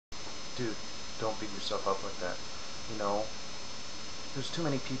dude, don't beat yourself up like that. You know, there's too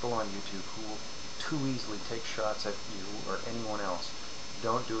many people on YouTube who will too easily take shots at you or anyone else.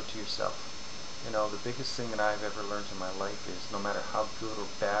 Don't do it to yourself. You know, the biggest thing that I've ever learned in my life is no matter how good or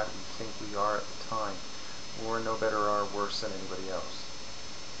bad we think we are at the time, we're no better or worse than anybody else.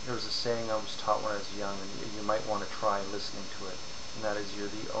 There was a saying I was taught when I was young, and you might want to try listening to it, and that is,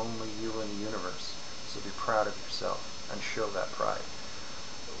 you're the only you in the universe, so be proud of yourself and show that pride.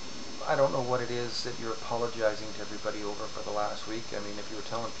 I don't know what it is that you're apologizing to everybody over for the last week. I mean, if you were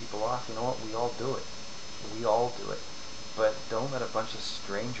telling people off, you know what, we all do it. We all do it. But don't let a bunch of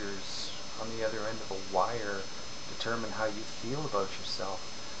strangers on the other end of a wire determine how you feel about yourself.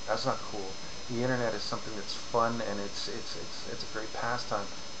 That's not cool. The internet is something that's fun, and it's a great pastime,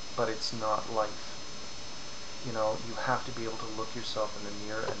 but it's not life. You know, you have to be able to look yourself in the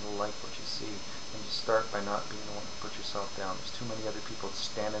mirror and like what you see. And you start by not being the one to put yourself down. There's too many other people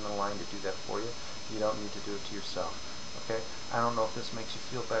standing in the line to do that for you. You don't need to do it to yourself. Okay? I don't know if this makes you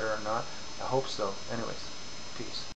feel better or not. I hope so. Anyways, peace.